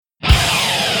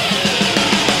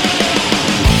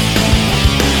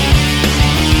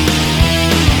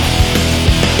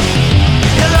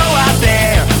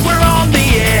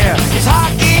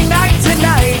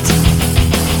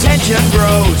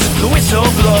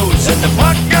goes and the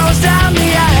puck goes down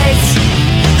the ice.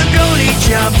 The goalie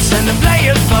jumps and the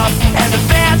players pop and the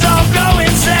fans all go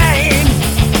insane.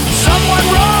 Someone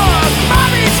roars,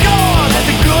 Bobby scores at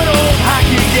the good old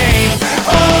hockey game.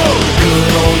 Oh, the good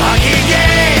old hockey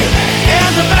game is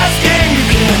the best game you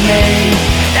can name.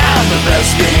 And the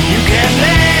best game you can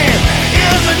name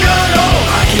is the good old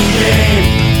hockey game.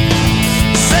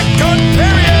 Second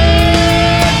period.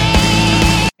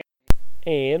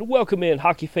 And welcome in,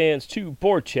 hockey fans, to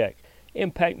BoardCheck,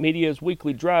 Impact Media's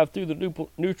weekly drive through the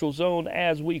neutral zone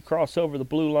as we cross over the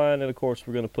blue line. And, of course,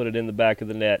 we're going to put it in the back of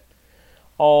the net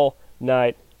all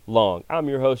night long. I'm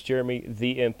your host, Jeremy,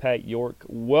 the Impact York.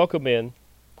 Welcome in.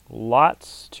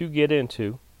 Lots to get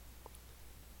into.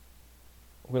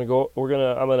 I'm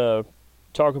gonna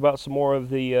talk about some more of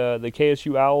the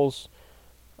KSU Owls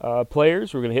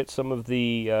players. We're gonna hit some of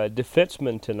the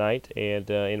defensemen tonight, and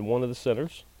in one of the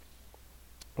centers.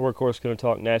 We're of course gonna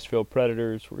talk Nashville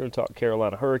Predators. We're gonna talk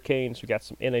Carolina Hurricanes. We got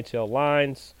some NHL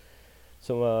lines,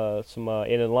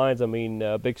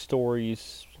 big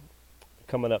stories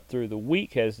coming up through the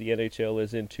week as the NHL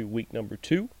is into week number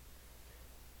 2.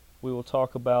 We will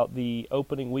talk about the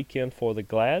opening weekend for the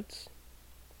Glads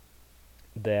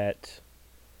that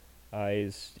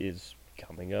is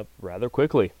coming up rather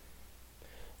quickly.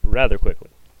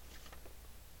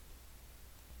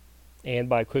 And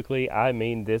by quickly, I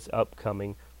mean this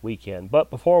upcoming weekend. But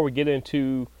before we get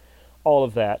into all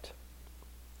of that,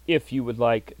 if you would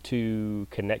like to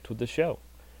connect with the show,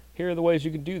 here are the ways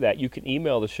you can do that. You can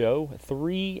email the show,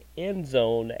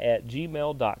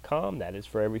 3endzone@gmail.com. That is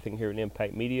for everything here in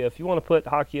Impact Media. If you want to put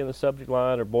hockey in the subject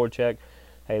line or board check,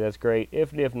 hey, that's great.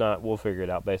 If not, we'll figure it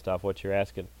out based off what you're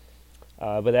asking.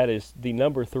 But that is the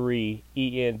number 3,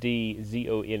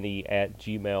 ENDZONE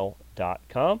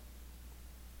 @gmail.com.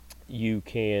 You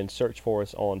can search for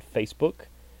us on Facebook,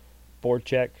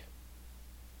 BoardCheck,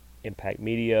 Impact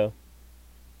Media,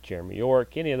 Jeremy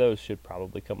York. Any of those should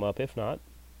probably come up. If not,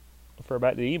 refer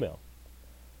back to the email.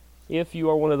 If you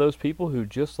are one of those people who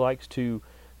just likes to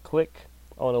click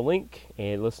on a link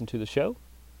and listen to the show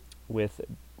with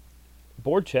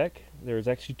BoardCheck, there's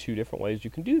actually 2 different ways you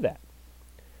can do that.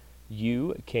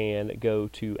 You can go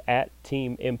to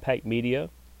 @Team Impact Media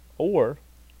or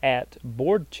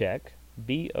 @BoardCheck,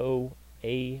 BoardCheck,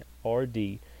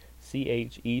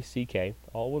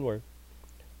 all one word,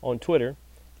 on Twitter.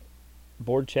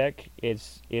 BoardCheck,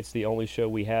 it's the only show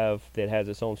we have that has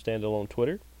its own standalone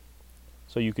Twitter,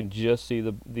 so you can just see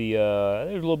there's a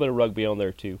little bit of rugby on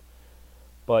there too,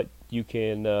 but you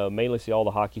can mainly see all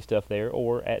the hockey stuff there.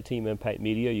 Or @Team Impact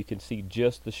Media, you can see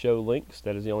just the show links.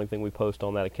 That is the only thing we post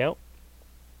on that account.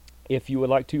 If you would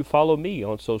like to follow me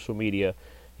on social media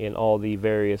in all the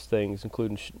various things,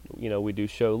 including we do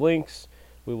show links,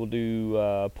 we will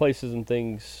do places and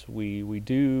things we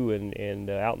do and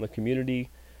out in the community,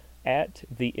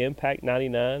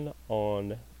 @TheImpact99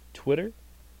 on Twitter,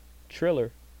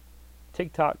 Triller,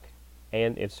 TikTok,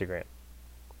 and Instagram.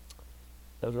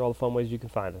 Those are all the fun ways you can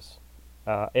find us.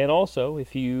 And also,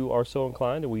 if you are so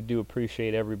inclined, and we do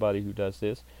appreciate everybody who does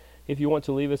this, if you want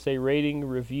to leave us a rating,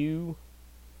 review,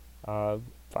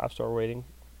 5-star rating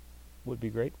would be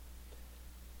great.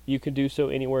 You can do so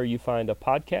anywhere you find a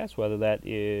podcast, whether that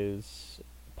is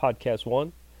Podcast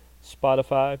One,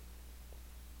 Spotify,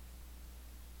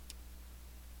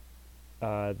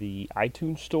 the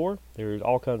iTunes Store. There's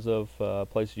all kinds of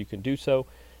places you can do so.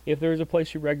 If there is a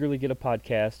place you regularly get a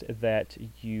podcast that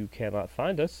you cannot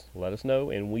find us, let us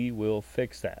know and we will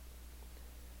fix that.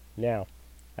 Now,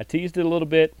 I teased it a little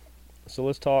bit, so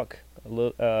let's talk.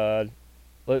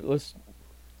 Let's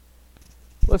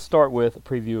start with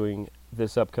previewing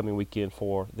this upcoming weekend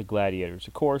for the Gladiators.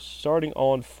 Of course, starting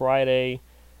on Friday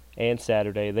and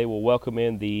Saturday, they will welcome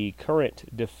in the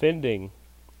current defending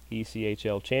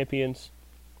ECHL champions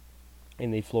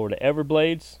in the Florida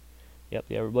Everblades. Yep,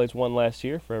 the Everblades won last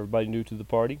year, for everybody new to the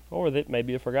party, or that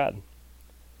maybe have forgotten.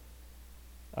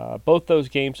 Both those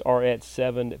games are at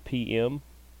 7 p.m.,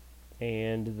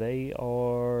 and they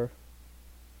are,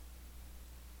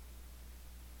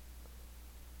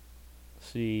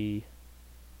 there's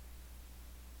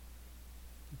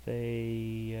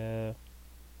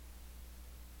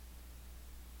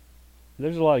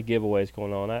a lot of giveaways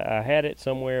going on. I had it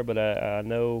somewhere, but I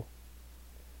know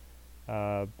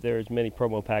there's many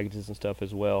promo packages and stuff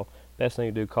as well. Best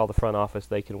thing to do, call the front office.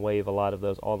 They can waive a lot of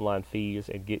those online fees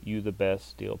and get you the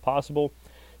best deal possible.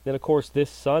 Then, of course, this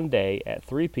Sunday at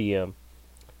 3 p.m.,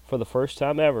 for the first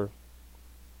time ever,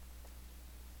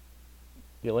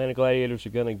 the Atlanta Gladiators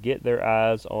are going to get their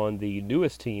eyes on the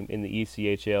newest team in the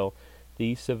ECHL,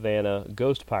 the Savannah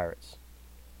Ghost Pirates.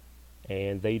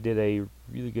 and they did a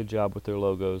really good job with their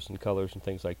logos and colors and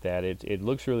things like that. It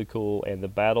looks really cool, and the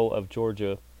Battle of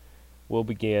Georgia will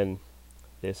begin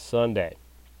this Sunday.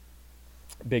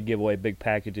 Big giveaway, big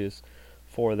packages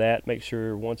for that. Make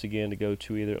sure, once again, to go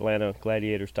to either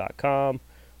AtlantaGladiators.com,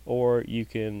 or you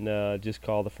can just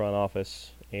call the front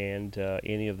office, and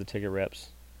any of the ticket reps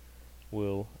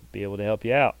will be able to help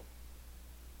you out.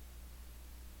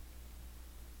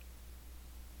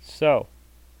 So,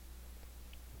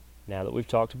 now that we've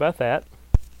talked about that,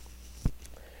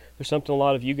 there's something a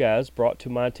lot of you guys brought to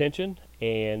my attention,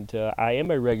 and I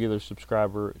am a regular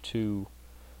subscriber to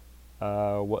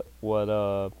what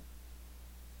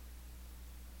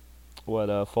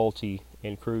Fulte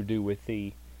and crew do with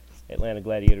the Atlanta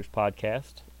Gladiators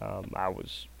podcast. I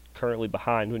was currently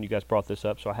behind when you guys brought this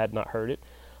up, so I had not heard it.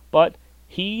 But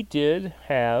he did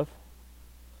have,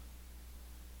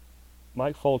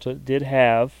 Mike Fulte did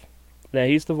have, now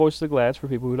he's the voice of the Glads for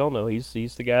people who don't know. He's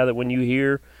the guy that when you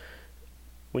hear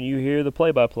the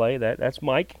play-by-play, that's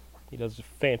Mike. He does a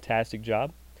fantastic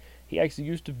job. He actually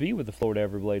used to be with the Florida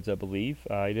Everblades, I believe.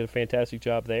 He did a fantastic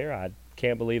job there. I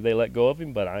can't believe they let go of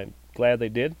him, but I'm glad they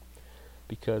did,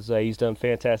 because he's done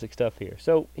fantastic stuff here.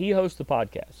 So he hosts the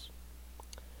podcast,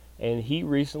 and he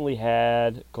recently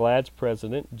had Glad's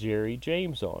president, Jerry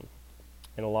James, on.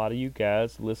 And a lot of you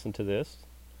guys listened to this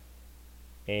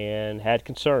and had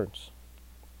concerns.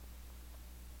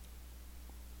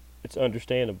 It's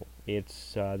understandable.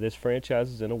 It's this franchise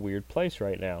is in a weird place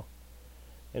right now.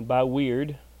 And by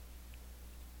weird,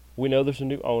 we know there's a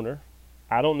new owner.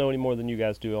 I don't know any more than you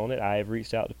guys do on it. I have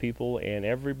reached out to people, and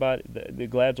everybody, the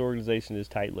Glads organization is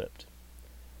tight-lipped.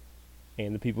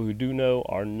 And the people who do know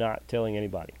are not telling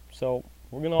anybody. So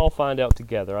we're going to all find out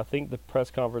together. I think the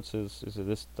press conference is it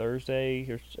this Thursday?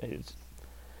 Or it's,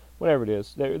 whatever it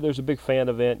is. There's a big fan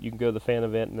event. You can go to the fan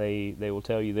event, and they will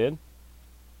tell you then.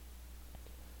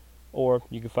 Or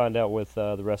you can find out with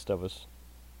the rest of us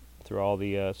through all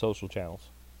the social channels.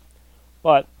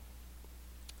 But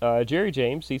Jerry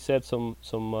James, he said he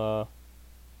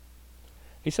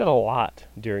said a lot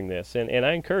during this, and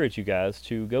I encourage you guys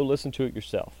to go listen to it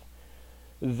yourself.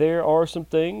 There are some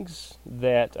things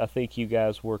that I think you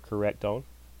guys were correct on.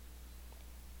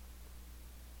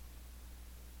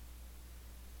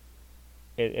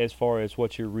 As far as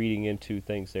what you're reading into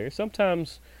things there.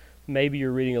 Sometimes maybe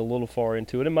you're reading a little far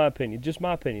into it, in my opinion. Just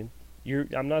my opinion.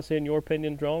 I'm not saying your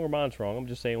opinion's wrong or mine's wrong. I'm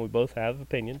just saying we both have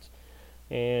opinions,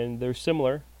 and they're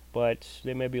similar, but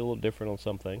they may be a little different on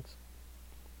some things.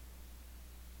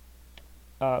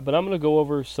 But I'm going to go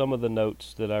over some of the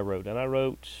notes that I wrote, and I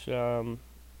wrote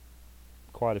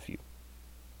quite a few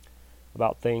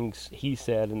about things he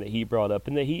said and that he brought up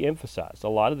and that he emphasized. A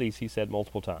lot of these he said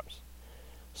multiple times.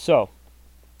 So,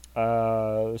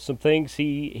 some things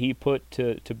he put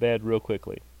to bed real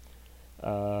quickly.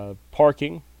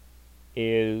 Parking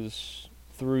is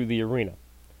through the arena.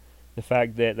 The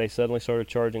fact that they suddenly started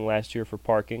charging last year for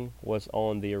parking was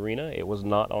on the arena. It was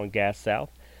not on Gas South.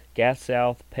 Gas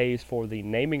South pays for the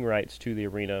naming rights to the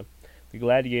arena. The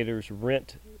Gladiators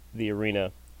rent the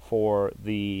arena for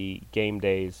the game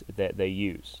days that they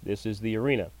use. This is the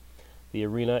arena. The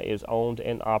arena is owned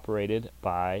and operated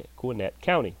by Gwinnett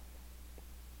County.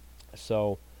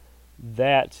 So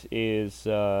that is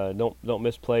don't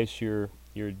misplace your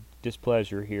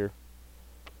displeasure here.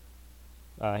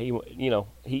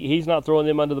 He's not throwing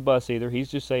them under the bus either. He's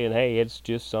just saying, hey, it's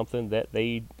just something that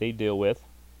they deal with.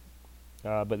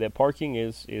 But that parking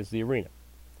is the arena.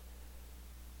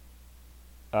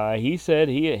 He said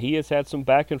he has had some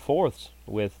back and forths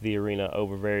with the arena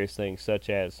over various things, such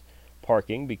as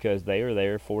parking, because they are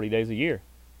there 40 days a year,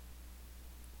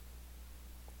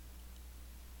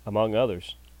 among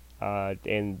others.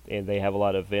 And they have a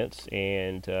lot of events,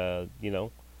 and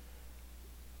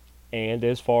and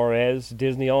as far as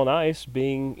Disney on Ice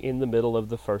being in the middle of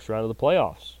the first round of the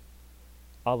playoffs.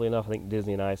 Oddly enough, I think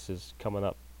Disney on Ice is coming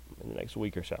up in the next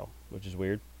week or so, which is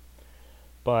weird.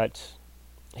 But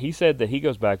he said that he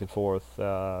goes back and forth,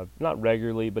 not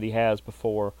regularly, but he has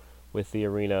before with the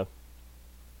arena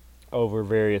over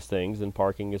various things, and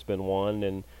parking has been one,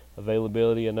 and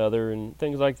availability another, and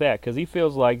things like that, because he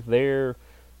feels like they're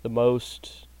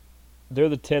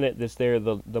the tenant that's there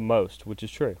the most, which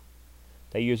is true.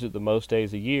 They use it the most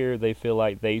days a year. They feel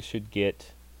like they should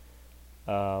get,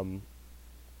 get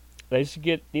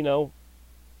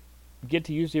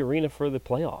to use the arena for the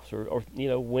playoffs, or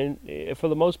when, for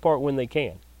the most part, when they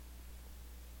can.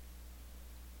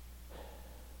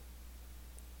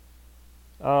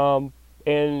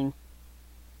 And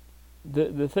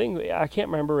the thing, I can't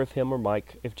remember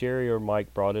if Jerry or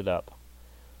Mike brought it up,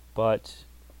 but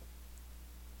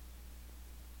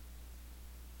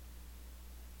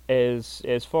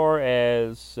as far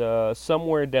as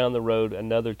somewhere down the road,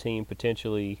 another team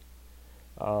potentially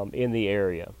in the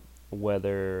area,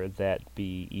 whether that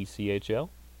be ECHL,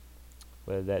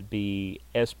 whether that be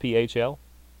SPHL,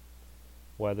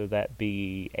 whether that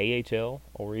be AHL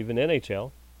or even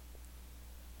NHL,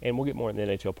 and we'll get more in the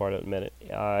NHL part in a minute.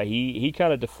 He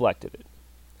kind of deflected it,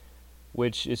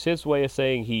 which is his way of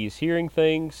saying he's hearing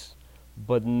things,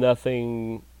 but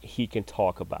nothing he can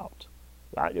talk about.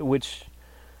 Which,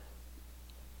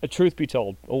 truth be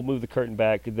told, we'll move the curtain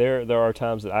back. There are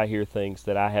times that I hear things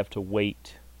that I have to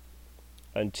wait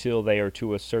until they are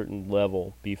to a certain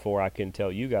level before I can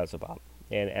tell you guys about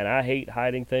them. And I hate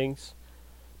hiding things,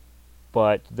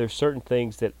 but there's certain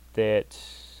things that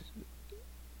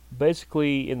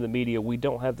basically in the media we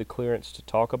don't have the clearance to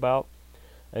talk about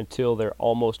until they're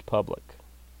almost public.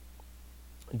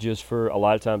 Just for a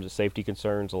lot of times it's safety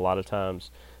concerns, a lot of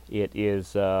times it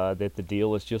is that the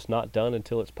deal is just not done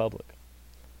until it's public.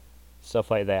 Stuff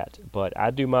like that. But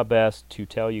I do my best to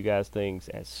tell you guys things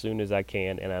as soon as I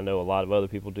can, and I know a lot of other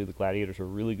people do. The Gladiators are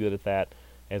really good at that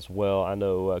as well. I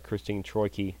know Christine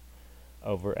Troike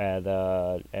over at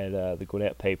the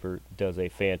Gwinnett paper does a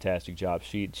fantastic job.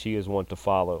 She is one to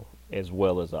follow as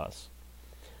well as us.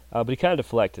 But he kind of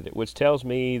deflected it, which tells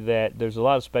me that there's a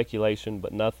lot of speculation,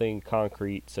 but nothing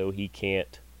concrete, so he's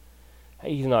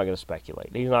not going to speculate.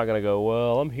 He's not going to go,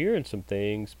 well, I'm hearing some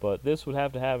things, but this would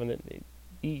have to happen.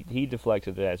 He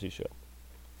deflected it as he should.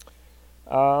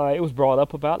 It was brought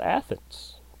up about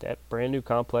Athens. That brand new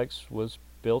complex was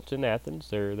built in Athens.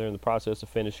 They're in the process of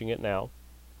finishing it now.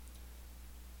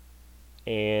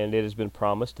 And it has been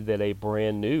promised that a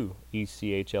brand new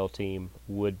ECHL team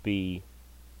would be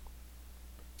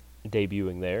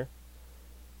debuting there.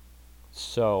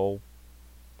 So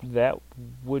that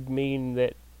would mean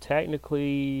that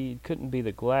technically it couldn't be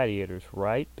the Gladiators,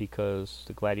 right? Because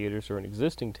the Gladiators are an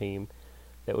existing team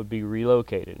that would be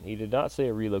relocated. He did not say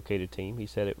a relocated team. He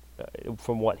said it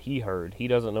from what he heard. He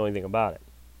doesn't know anything about it.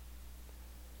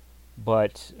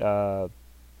 But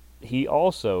he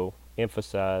also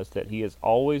emphasized that he is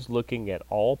always looking at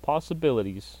all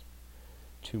possibilities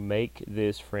to make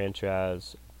this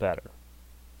franchise better.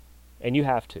 And you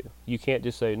have to. You can't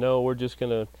just say, no, we're just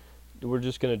gonna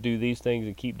do these things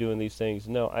and keep doing these things.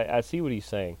 No, I see what he's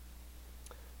saying.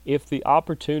 If the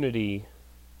opportunity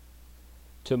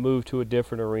to move to a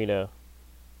different arena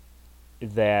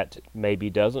that maybe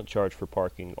doesn't charge for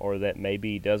parking, or that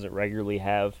maybe doesn't regularly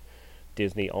have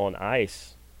Disney on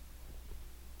Ice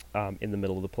in the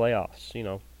middle of the playoffs,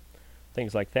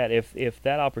 things like that. If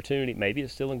that opportunity, maybe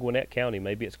it's still in Gwinnett County,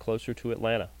 maybe it's closer to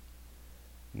Atlanta,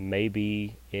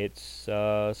 maybe it's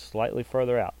slightly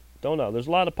further out. Don't know. There's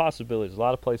a lot of possibilities, a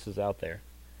lot of places out there.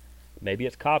 Maybe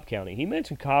it's Cobb County. He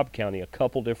mentioned Cobb County a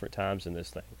couple different times in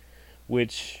this thing,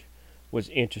 which was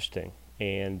interesting.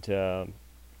 And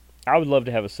I would love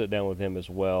to have a sit down with him as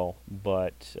well,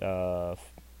 but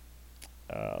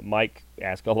Mike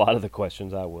asked a lot of the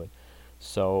questions I would.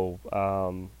 So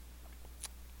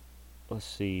let's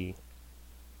see.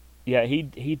 Yeah,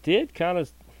 he did kind of,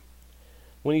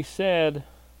 when he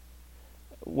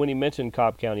mentioned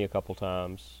Cobb County a couple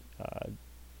times,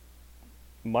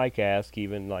 Mike asked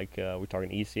even, like, we're talking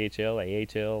ECHL,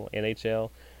 AHL, NHL,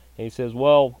 and he says,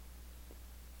 well,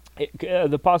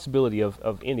 the possibility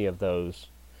of any of those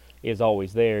is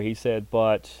always there. He said,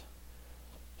 but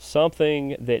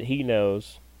something that he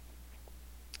knows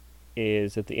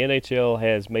is that the NHL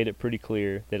has made it pretty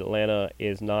clear that Atlanta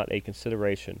is not a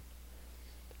consideration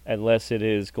unless it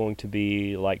is going to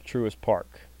be like Truist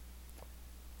Park.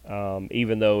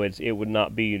 Even though it would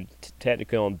not be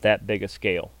technically on that big a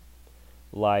scale.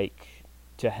 Like,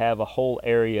 to have a whole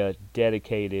area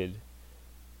dedicated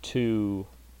to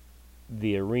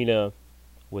the arena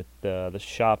with the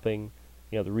shopping,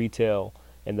 the retail,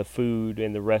 and the food,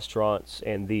 and the restaurants,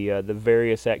 and the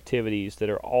various activities that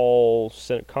are all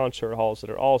concert halls that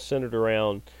are all centered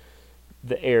around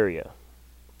the area,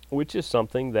 which is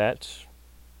something that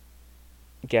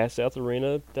Gas South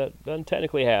Arena that doesn't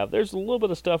technically have. There's a little bit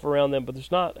of stuff around them, but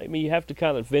there's not. I mean, you have to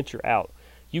kind of venture out.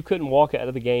 You couldn't walk out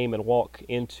of the game and walk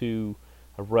into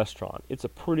a restaurant. It's a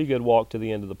pretty good walk to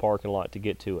the end of the parking lot to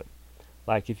get to it.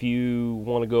 Like, if you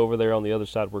want to go over there on the other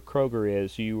side where Kroger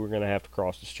is, you were going to have to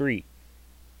cross the street.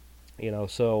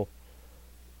 So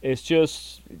it's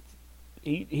just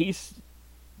he's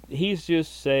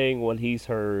just saying what he's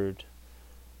heard,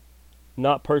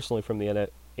 not personally from the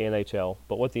NHL,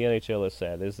 but what the NHL has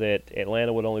said is that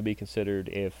Atlanta would only be considered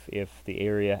if the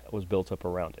area was built up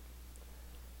around it.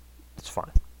 It's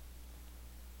fine.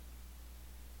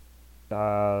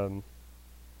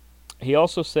 He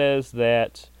also says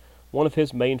that one of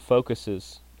his main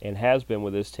focuses and has been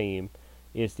with this team,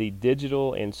 is the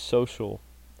digital and social,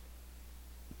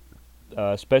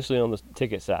 especially on the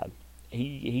ticket side.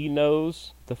 He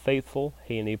knows the faithful,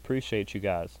 and he appreciates you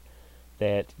guys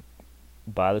that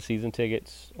buy the season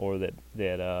tickets or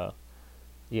that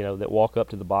walk up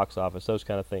to the box office, those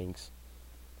kind of things.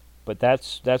 But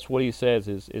that's what he says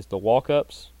is the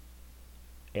walk-ups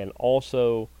and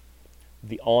also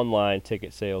the online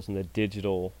ticket sales and the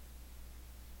digital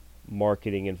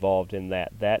marketing involved in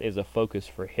that. That is a focus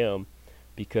for him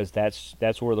because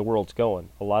that's where the world's going.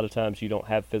 A lot of times you don't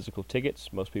have physical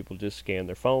tickets. Most people just scan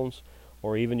their phones,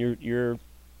 or even your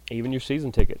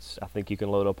season tickets. I think you can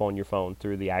load up on your phone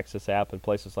through the Access app and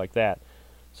places like that.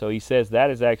 So he says that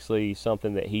is actually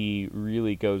something that he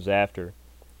really goes after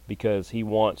because he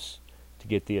wants to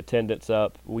get the attendance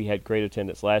up. We had great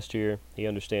attendance last year. He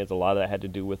understands a lot of that had to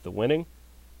do with the winning,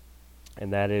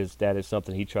 and that is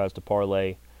something he tries to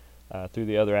parlay through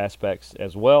the other aspects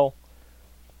as well.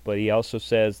 But he also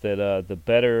says that the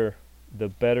better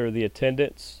the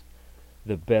attendance,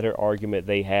 the better argument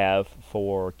they have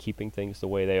for keeping things the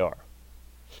way they are.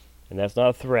 And that's not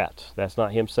a threat. That's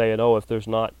not him saying, oh, if there's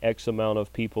not X amount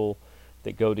of people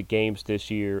that go to games this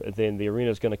year, then the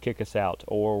arena's going to kick us out,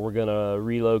 or we're going to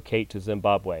relocate to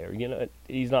Zimbabwe. Or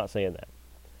he's not saying that.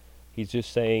 He's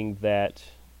just saying that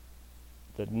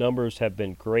the numbers have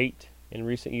been great in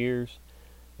recent years,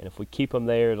 and if we keep them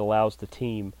there, it allows the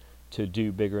team to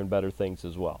do bigger and better things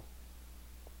as well.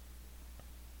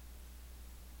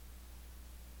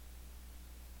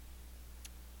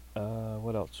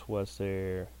 What else was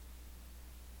there?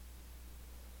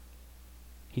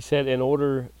 He said in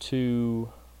order to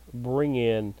bring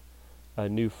in a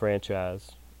new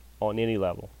franchise on any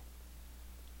level,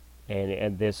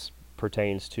 and this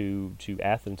pertains to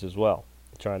Athens as well,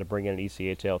 trying to bring in an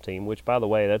ECHL team, which, by the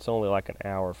way, that's only like an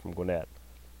hour from Gwinnett.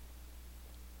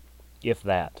 If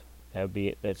that.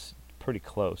 That's pretty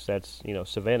close. That's,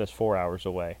 Savannah's 4 hours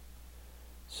away.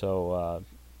 So,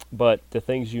 but the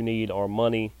things you need are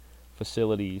money,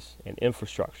 facilities, and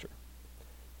infrastructure,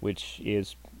 which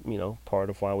is,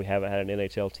 part of why we haven't had an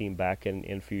NHL team back in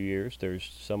a few years. There's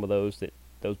some of those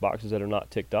boxes that are not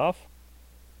ticked off.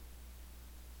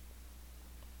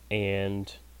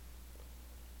 And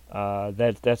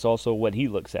that's also what he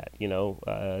looks at,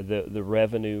 the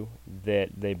revenue that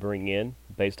they bring in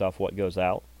based off what goes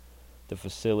out. The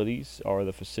facilities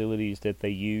that they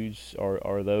use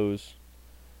are those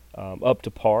up to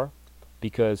par,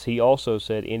 because he also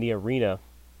said any arena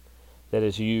that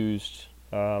is used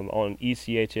on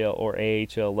ECHL or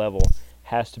AHL level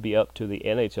has to be up to the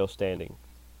NHL standing.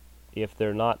 If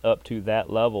they're not up to that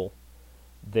level,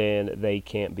 then they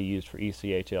can't be used for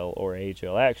ECHL or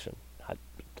AHL action. I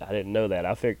didn't know that.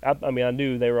 I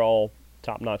knew they were all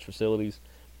top-notch facilities,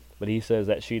 but he says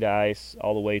that sheet of ice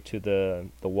all the way to the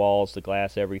walls, the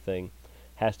glass, everything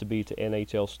has to be to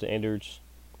NHL standards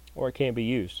or it can't be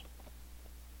used.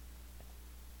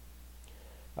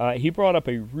 He brought up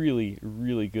a really,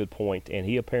 really good point, and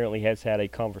he apparently has had a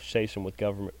conversation with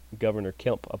Governor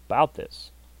Kemp about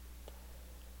this.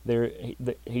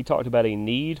 He talked about a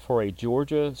need for a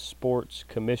Georgia Sports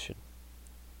Commission.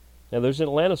 Now, there's an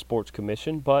Atlanta Sports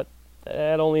Commission, but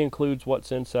that only includes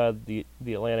what's inside the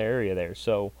Atlanta area there.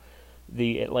 So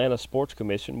the Atlanta Sports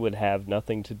Commission would have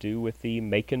nothing to do with the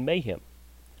Macon Mayhem,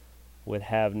 would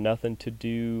have nothing to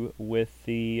do with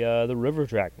the River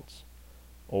Dragons,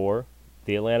 or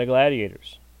the Atlanta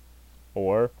Gladiators,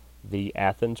 or the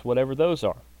Athens, whatever those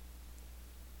are.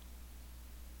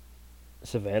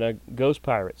 Savannah Ghost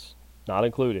Pirates, not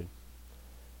included.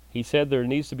 He said there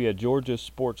needs to be a Georgia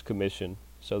Sports Commission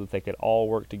so that they could all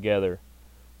work together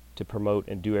to promote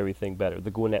and do everything better.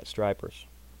 The Gwinnett Stripers,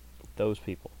 those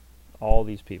people, all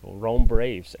these people. Rome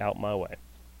Braves, out my way.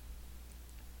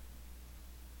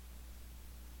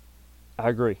 I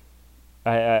agree.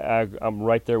 I'm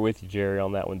right there with you, Jerry,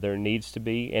 on that one. There needs to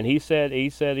be, and he said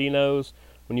he knows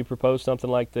when you propose something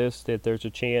like this that there's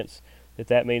a chance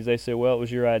that means they say, well, it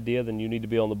was your idea, then you need to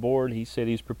be on the board. He said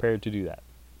he's prepared to do that.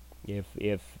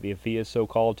 If he is so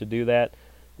called to do that,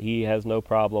 he has no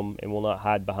problem and will not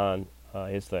hide behind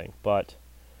his thing. But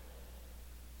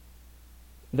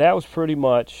that was pretty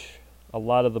much a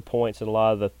lot of the points and a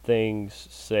lot of the things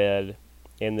said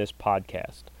in this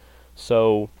podcast.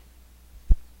 So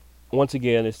once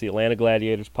again, it's the Atlanta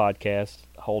Gladiators podcast,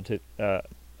 hosted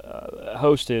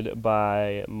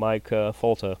by Mike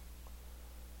Folta,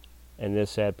 and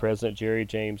this had President Jerry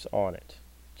James on it.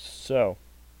 So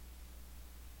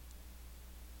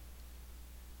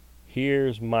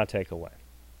here's my takeaway.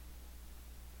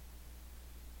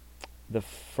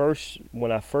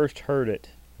 When I first heard it,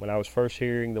 when I was first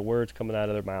hearing the words coming out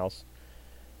of their mouths,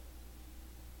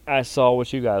 I saw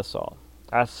what you guys saw.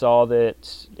 I saw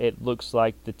that it looks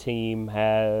like the team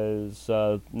has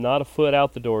not a foot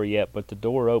out the door yet, but the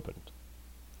door opened.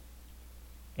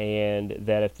 And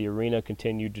that if the arena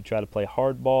continued to try to play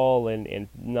hardball and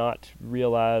not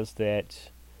realize that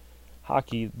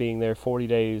hockey being there 40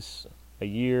 days a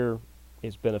year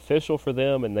is beneficial for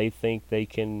them, and they think they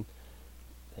can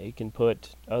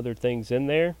put other things in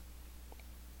there,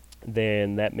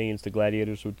 then that means the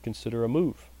Gladiators would consider a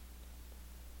move.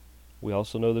 We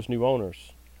also know there's new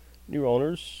owners. New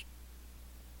owners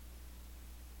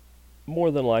more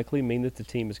than likely mean that the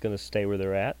team is going to stay where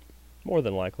they're at. More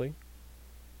than likely.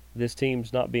 This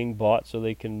team's not being bought so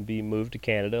they can be moved to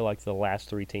Canada like the last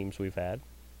 3 teams we've had.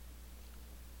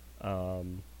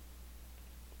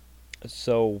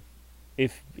 So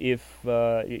if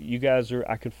you guys are,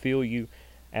 I can feel you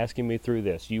asking me through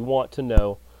this. You want to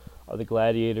know, are the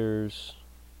Gladiators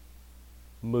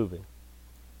moving?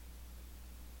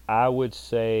 I would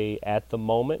say at the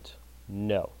moment,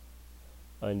 no.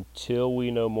 Until we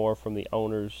know more from the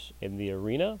owners in the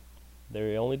arena.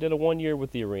 They only did a 1 year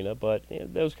with the arena, but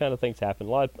those kind of things happen.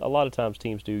 A lot of times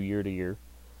teams do year to year.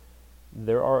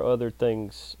 There are other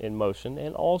things in motion,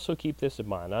 and also keep this in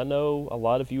mind. I know a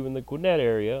lot of you in the Gwinnett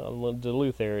area, the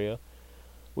Duluth area,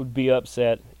 would be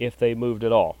upset if they moved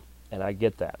at all, and I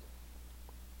get that.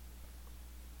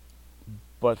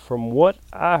 But from what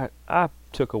I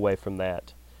took away from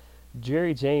that,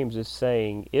 Jerry James is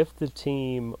saying if the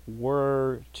team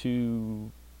were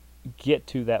to get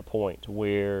to that point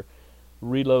where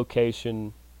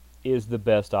relocation is the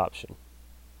best option,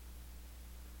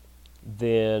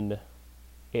 then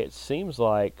it seems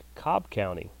like Cobb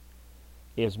County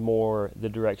is more the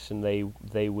direction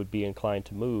they would be inclined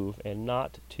to move, and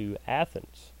not to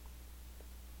Athens.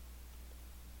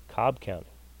 Cobb County.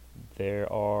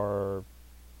 There are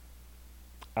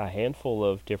a handful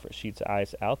of different sheets of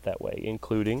ice out that way,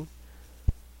 including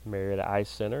Marietta Ice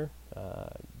Center.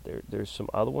 There's some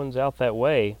other ones out that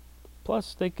way.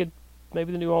 Plus,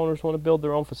 maybe the new owners want to build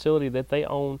their own facility that they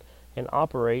own and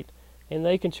operate, and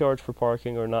they can charge for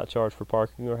parking or not charge for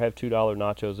parking, or have $2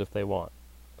 nachos if they want.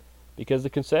 Because the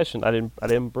concession, I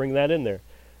didn't bring that in there.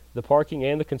 The parking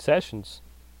and the concessions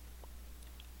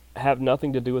have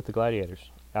nothing to do with the Gladiators.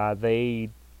 I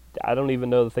don't even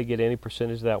know that they get any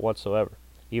percentage of that whatsoever,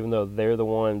 even though they're the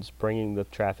ones bringing the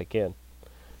traffic in.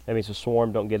 That means the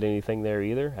Swarm don't get anything there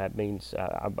either. That means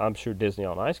I'm sure Disney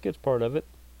on Ice gets part of it.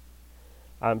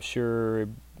 I'm sure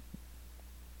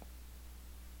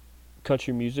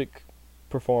country music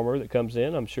performer that comes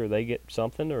in, I'm sure they get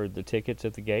something, or the tickets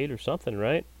at the gate or something,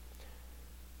 right?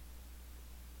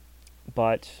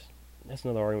 But that's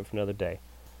another argument for another day.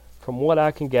 From what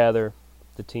I can gather,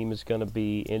 the team is going to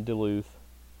be in Duluth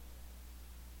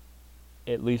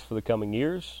at least for the coming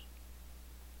years,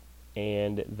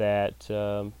 and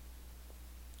that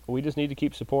we just need to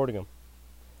keep supporting them,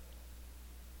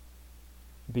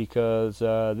 because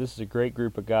this is a great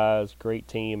group of guys, great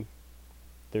team.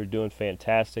 They're doing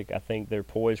fantastic. I think they're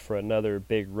poised for another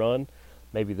big run.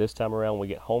 Maybe this time around we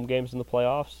get home games in the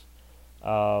playoffs.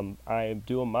 I am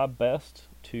doing my best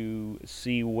to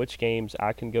see which games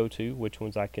I can go to, which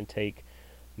ones I can take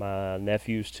my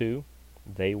nephews to.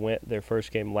 They went their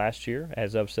first game last year,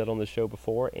 as I've said on the show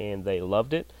before, and they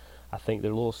loved it. I think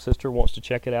their little sister wants to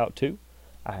check it out too.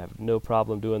 I have no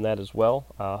problem doing that as well.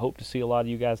 I hope to see a lot of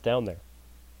you guys down there.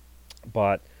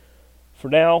 But for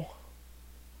now,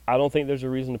 I don't think there's a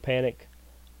reason to panic.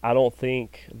 I don't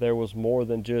think there was more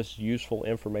than just useful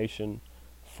information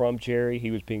from Jerry.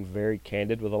 He was being very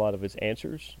candid with a lot of his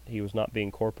answers. He was not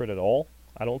being corporate at all,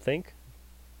 I don't think,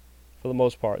 for the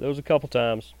most part. There was a couple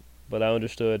times, but I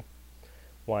understood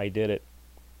why he did it.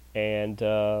 And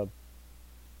go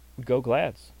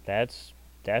Glads. That's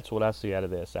what I see out of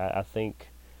this. I think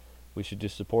we should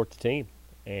just support the team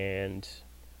and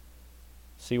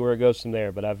see where it goes from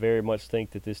there. But I very much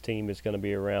think that this team is going to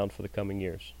be around for the coming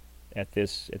years at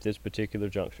this particular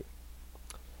juncture.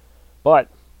 But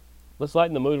let's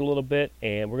lighten the mood a little bit,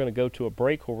 and we're going to go to a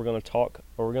break where we're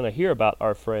going to hear about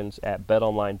our friends at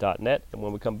betonline.net. And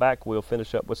when we come back, we'll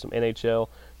finish up with some NHL,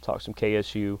 talk some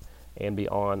KSU, and be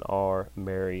on our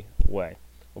merry way.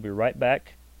 We'll be right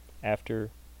back after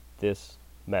this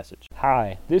message.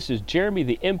 Hi, this is Jeremy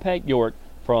the Impact York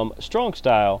from Strong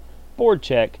Style,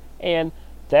 BoardCheck, and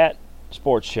That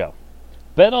Sports Show.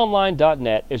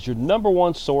 BetOnline.net is your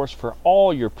 #1 source for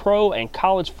all your pro and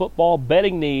college football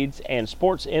betting needs and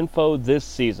sports info this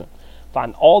season.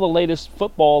 Find all the latest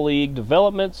football league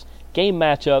developments, game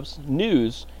matchups,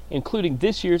 news, including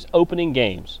this year's opening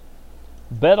games.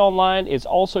 BetOnline is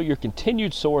also your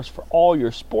continued source for all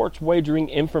your sports wagering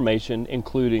information,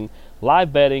 including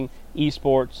live betting,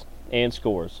 esports, and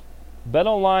scores.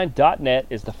 BetOnline.net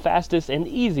is the fastest and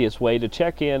easiest way to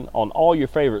check in on all your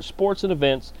favorite sports and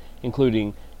events,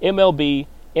 including MLB,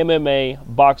 MMA,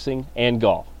 boxing, and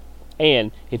golf.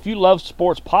 And if you love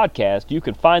sports podcasts, you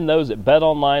can find those at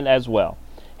BetOnline as well.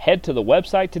 Head to the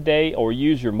website today or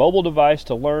use your mobile device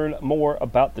to learn more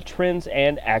about the trends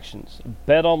and actions.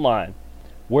 BetOnline,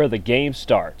 where the game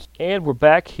starts. And we're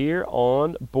back here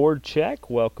on BoardCheck.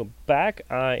 Welcome back.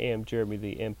 I am Jeremy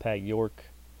the Impact York.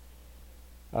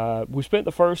 We spent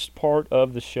the first part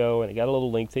of the show, and it got a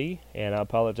little lengthy, and I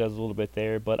apologize a little bit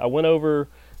there, but I went over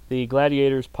the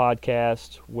Gladiators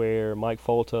podcast where Mike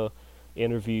Folta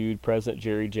interviewed President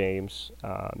Jerry James,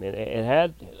 and it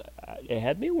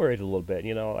had me worried a little bit.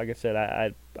 You know, like I said,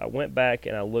 I went back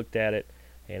and I looked at it,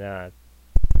 and I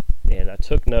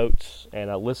took notes,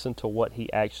 and I listened to what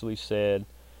he actually said,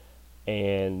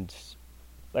 and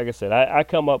like I said, I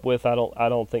come up with I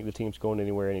don't think the team's going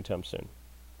anywhere anytime soon.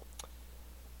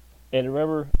 And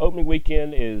remember, opening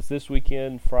weekend is this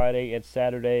weekend. Friday and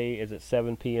Saturday is at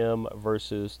 7 p.m.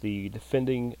 versus the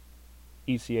defending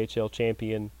ECHL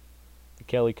champion, the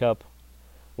Kelly Cup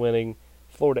winning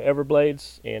Florida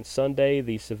Everblades. And Sunday,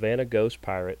 the Savannah Ghost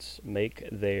Pirates make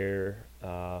their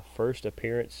first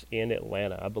appearance in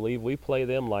Atlanta. I believe we play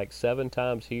them like 7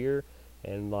 times here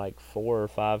and like 4 or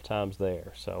 5 times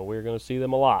there. So we're going to see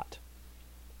them a lot.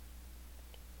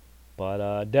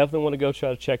 But definitely want to go try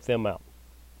to check them out.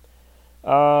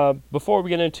 Before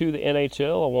we get into the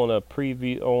NHL, I want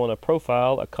to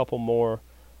profile a couple more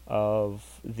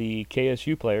of the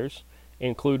KSU players,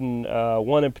 including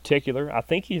one in particular. I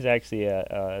think he's actually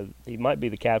he might be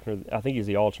the captain. I think he's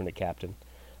the alternate captain,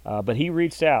 but he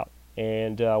reached out,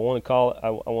 and I want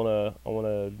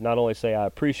to not only say I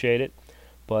appreciate it,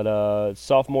 but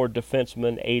sophomore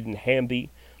defenseman Aiden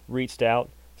Hamby reached out,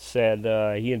 said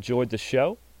he enjoyed the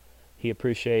show, he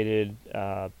appreciated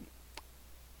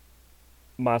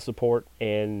my support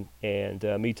and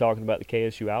me talking about the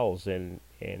KSU Owls, and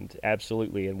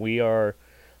absolutely, and we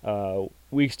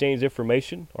exchanged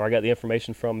information, or I got the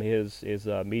information from his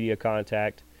media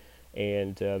contact,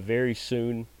 and very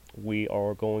soon we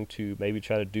are going to maybe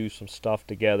try to do some stuff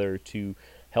together to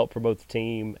help promote the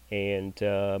team, and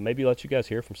maybe let you guys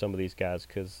hear from some of these guys,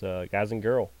 because guys and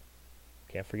girl,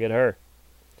 can't forget her.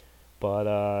 But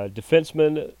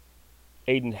defenseman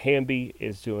Aiden Hamby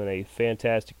is doing a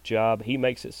fantastic job. He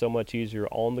makes it so much easier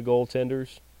on the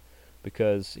goaltenders,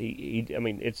 because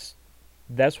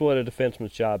that's what a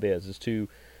defenseman's job is to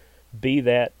be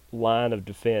that line of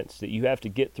defense that you have to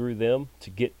get through them to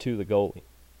get to the goalie.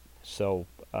 So,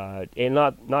 and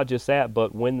not just that,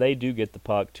 but when they do get the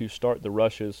puck, to start the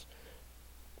rushes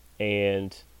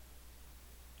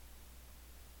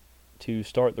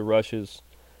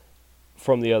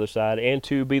from the other side, and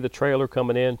to be the trailer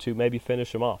coming in to maybe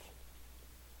finish them off.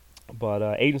 But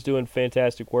Aiden's doing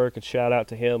fantastic work, and shout out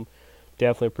to him.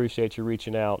 Definitely appreciate you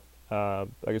reaching out. Like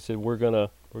I said, we're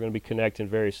gonna be connecting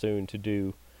very soon to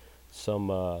do some,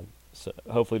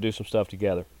 hopefully do some stuff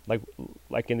together,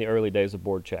 like in the early days of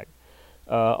BoardCheck.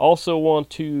 Also want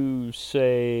to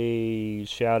say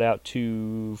shout out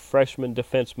to freshman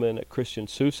defenseman Christian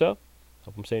Sousa.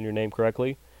 Hope I'm saying your name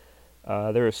correctly.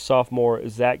 There is sophomore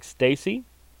Zach Stacy,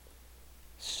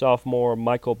 sophomore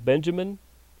Michael Benjamin,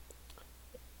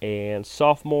 and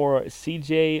sophomore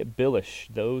CJ Billish.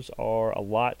 Those are a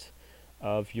lot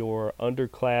of your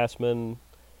underclassmen,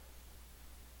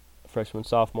 freshman,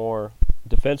 sophomore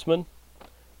defensemen.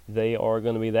 They are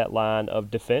going to be that line of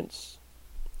defense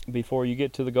before you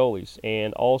get to the goalies.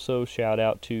 And also shout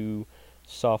out to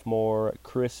sophomore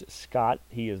Chris Scott.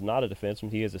 He is not a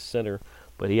defenseman, he is a center,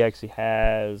 but he actually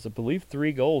has, I believe,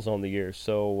 3 goals on the year.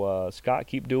 So, Scott,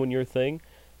 keep doing your thing.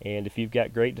 And if you've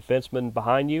got great defensemen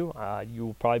behind you, you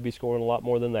will probably be scoring a lot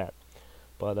more than that.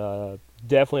 But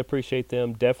definitely appreciate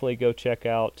them. Definitely go check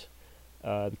out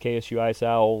the KSU Ice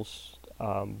Owls.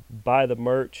 Buy the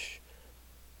merch.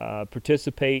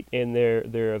 Participate in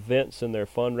their events and their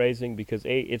fundraising, because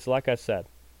it's like I said,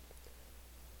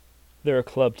 they're a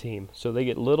club team. So they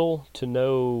get little to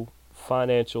no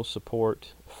financial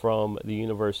support from the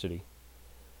university.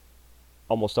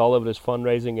 Almost all of it is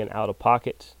fundraising and out of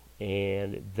pocket,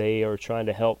 and they are trying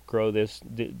to help grow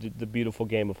the beautiful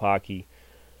game of hockey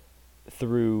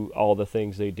through all the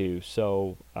things they do.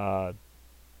 So, I'm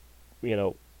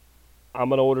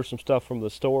going to order some stuff from the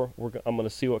store. I'm going to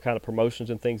see what kind of promotions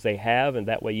and things they have, and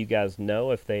that way you guys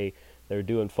know if they're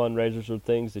doing fundraisers or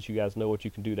things, that you guys know what you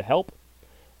can do to help.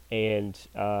 And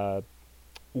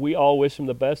we all wish them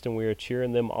the best, and we are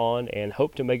cheering them on and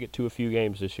hope to make it to a few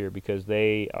games this year, because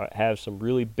they have some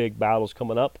really big battles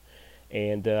coming up,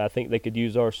 And I think they could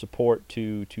use our support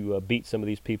to beat some of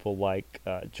these people like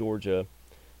Georgia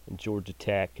and Georgia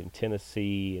Tech and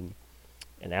Tennessee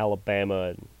and Alabama.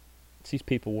 And it's these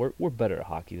people, we're better at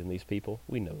hockey than these people.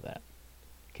 We know that.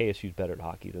 KSU's better at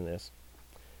hockey than this.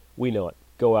 We know it.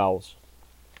 Go Owls.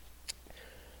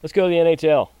 Let's go to the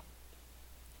NHL.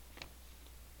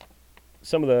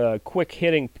 Some of the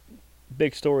quick-hitting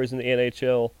big stories in the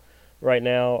NHL right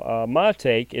now. My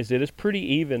take is that it's pretty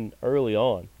even early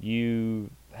on. You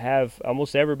have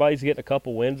almost everybody's getting a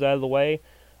couple wins out of the way.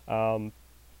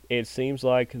 It seems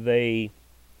like it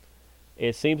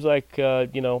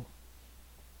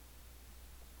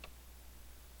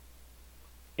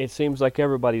seems like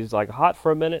everybody's like hot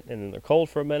for a minute and then they're cold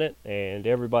for a minute, and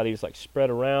everybody's like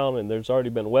spread around, and there's already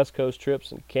been West Coast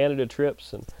trips and Canada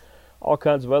trips and all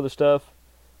kinds of other stuff,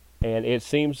 and it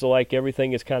seems like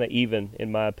everything is kind of even,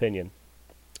 in my opinion.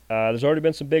 There's already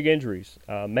been some big injuries.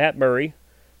 Matt Murray,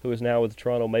 who is now with the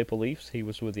Toronto Maple Leafs, he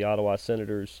was with the Ottawa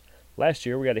Senators last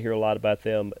year. We got to hear a lot about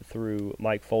them through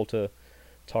Mike Folta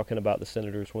talking about the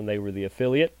Senators when they were the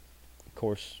affiliate. Of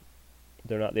course,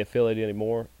 they're not the affiliate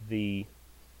anymore. The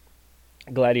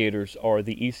Gladiators are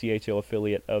the ECHL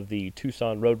affiliate of the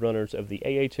Tucson Roadrunners of the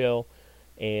AHL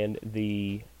and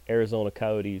the Arizona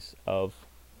Coyotes of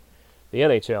the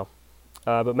NHL.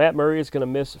 But Matt Murray is going to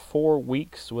miss 4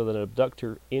 weeks with an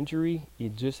abductor injury. You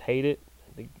just hate it.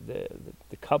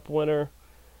 The Cup winner,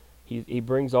 he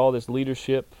brings all this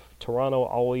leadership. Toronto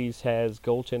always has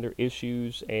goaltender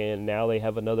issues, and now they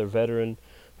have another veteran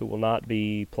who will not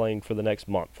be playing for the next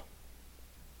month.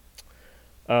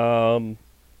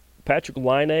 Patrick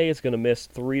Laine is going to miss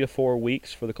 3 to 4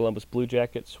 weeks for the Columbus Blue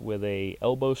Jackets with a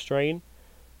elbow strain.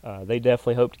 They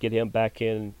definitely hope to get him back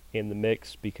in the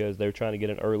mix because they're trying to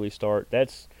get an early start.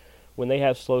 That's when they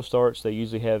have slow starts, they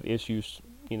usually have issues,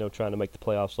 trying to make the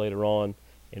playoffs later on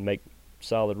and make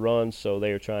solid runs. So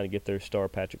they are trying to get their star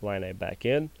Patrick Laine back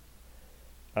in.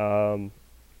 Coach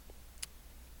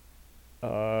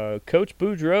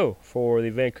Boudreau for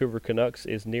the Vancouver Canucks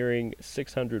is nearing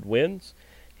 600 wins.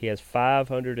 He has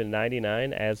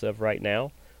 599 as of right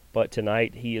now, but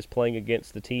tonight he is playing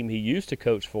against the team he used to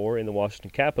coach for in the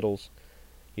Washington Capitals.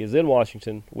 He is in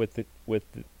Washington with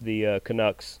the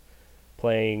Canucks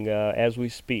playing as we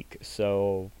speak.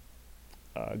 So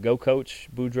go Coach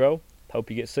Boudreau.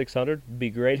 Hope you get 600. It'd be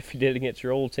great if you did against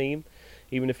your old team.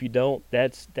 Even if you don't,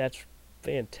 that's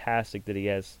fantastic that he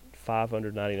has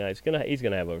 599. He's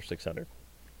gonna have over 600.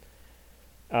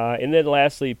 And then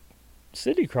lastly,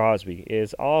 Sidney Crosby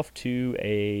is off to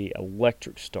a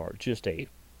electric start.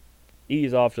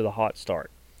 He's off to the hot start.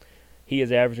 He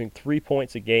is averaging 3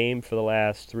 points a game for the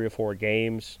last 3 or 4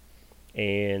 games.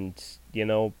 And,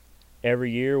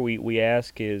 every year we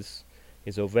ask, is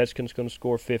Ovechkin going to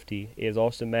score 50? Is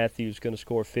Austin Matthews going to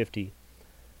score 50?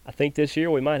 I think this year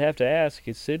we might have to ask,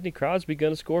 is Sidney Crosby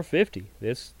going to score 50?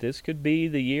 This could be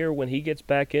the year when he gets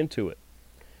back into it.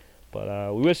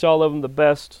 But we wish all of them the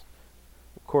best.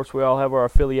 Of course, we all have our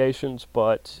affiliations,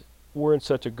 but we're in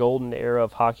such a golden era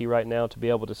of hockey right now to be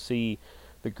able to see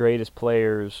the greatest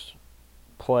players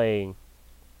playing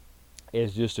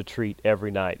is just a treat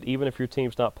every night. Even if your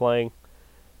team's not playing,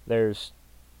 there's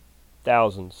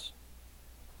thousands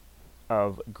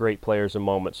of great players and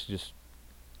moments just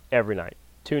every night.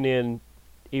 Tune in,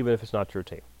 even if it's not your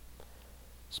team.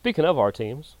 Speaking of our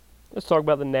teams, let's talk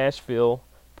about the Nashville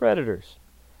Predators.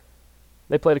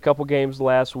 They played a couple games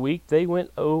last week. They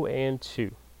went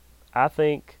 0-2. I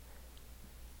think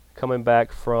coming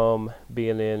back from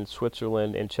being in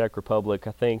Switzerland and Czech Republic,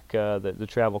 I think that the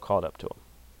travel caught up to them.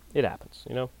 It happens,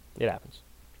 It happens.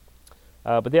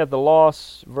 But they had the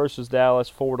loss versus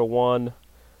Dallas 4-1,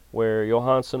 where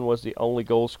Johansson was the only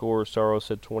goal scorer. Saros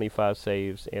had 25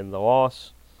 saves in the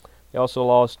loss. They also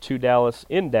lost to Dallas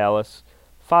in Dallas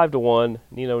 5-1.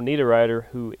 Niederreiter,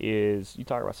 who is, you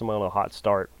talk about someone on a hot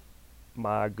start.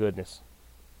 My goodness.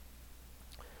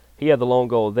 He had the lone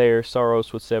goal there.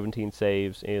 Saros with 17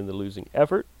 saves in the losing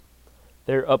effort.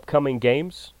 Their upcoming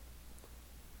games,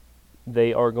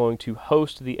 they are going to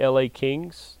host the LA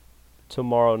Kings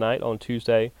tomorrow night on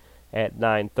Tuesday at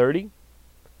 9:30.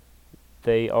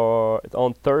 They are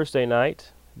on Thursday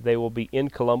night. They will be in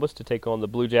Columbus to take on the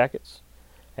Blue Jackets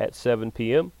at 7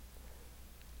 p.m.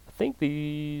 I think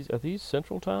these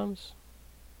Central times.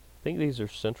 I think these are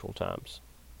Central times.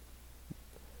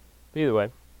 Either way.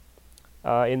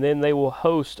 And then they will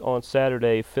host on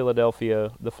Saturday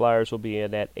Philadelphia. The Flyers will be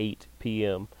in at 8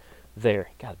 p.m. there.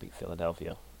 Got to beat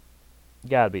Philadelphia.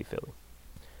 Got to beat Philly.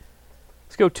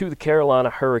 Let's go to the Carolina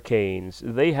Hurricanes.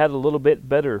 They had a little bit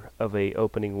better of a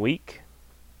opening week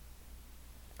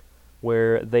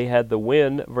where they had the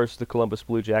win versus the Columbus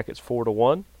Blue Jackets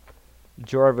 4-1.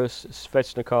 Jarvis,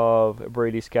 Svechnikov,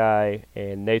 Brady Sky,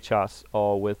 and Nachos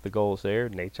all with the goals there.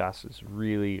 Nachos is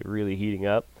really, really heating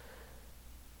up.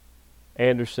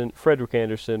 Frederick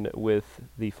Anderson with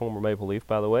the former Maple Leaf,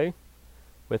 by the way,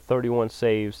 with 31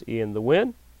 saves in the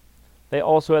win. They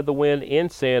also had the win in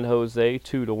San Jose,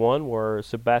 2-1, where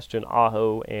Sebastian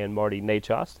Aho and Marty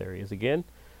Nachos, there he is again,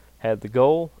 had the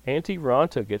goal. Antti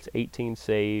Raanta gets 18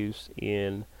 saves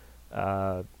in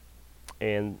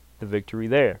and the victory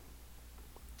there.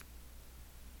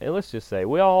 And let's just say,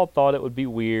 we all thought it would be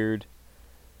weird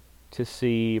to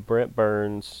see Brent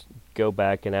Burns go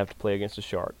back and have to play against the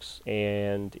Sharks.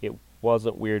 And it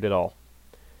wasn't weird at all.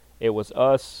 It was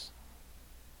us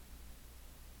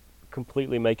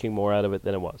completely making more out of it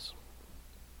than it was.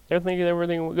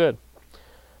 Everything went good.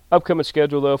 Upcoming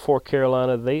schedule, though, for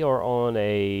Carolina, they are on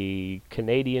a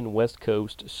Canadian West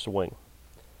Coast swing.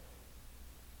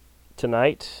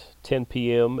 Tonight, 10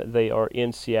 p.m., they are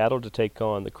in Seattle to take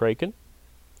on the Kraken.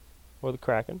 Or the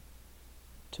Kraken.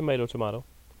 Tomato, tomato.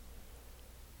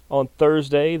 On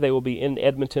Thursday, they will be in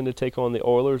Edmonton to take on the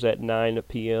Oilers at 9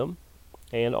 p.m.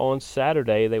 And on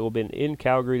Saturday, they will be in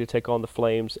Calgary to take on the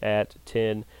Flames at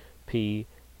 10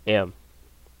 p.m.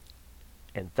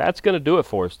 And that's going to do it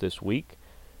for us this week.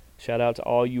 Shout out to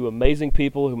all you amazing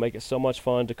people who make it so much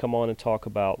fun to come on and talk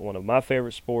about one of my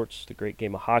favorite sports, the great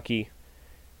game of hockey,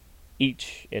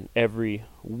 each and every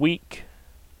week.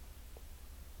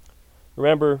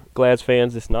 Remember, Glads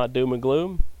fans, it's not doom and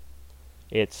gloom.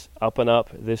 It's up and up.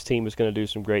 This team is going to do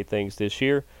some great things this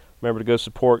year. Remember to go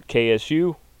support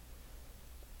KSU.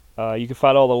 You can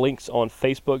find all the links on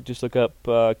Facebook. Just look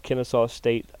up Kennesaw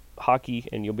State Hockey,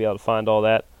 and you'll be able to find all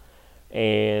that.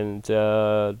 And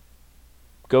go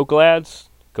Glads,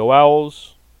 go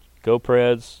Owls, go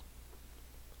Preds,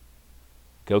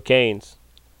 go Canes,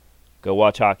 go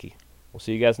watch hockey. We'll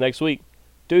see you guys next week.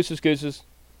 Deuces, gooses.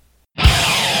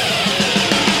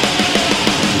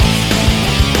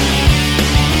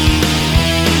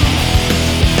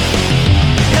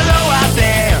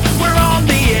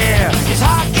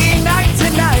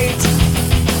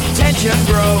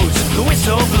 Grows, the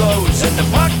whistle blows, and the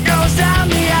puck goes down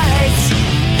the ice.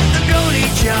 The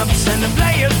goalie jumps and the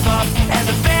players pop.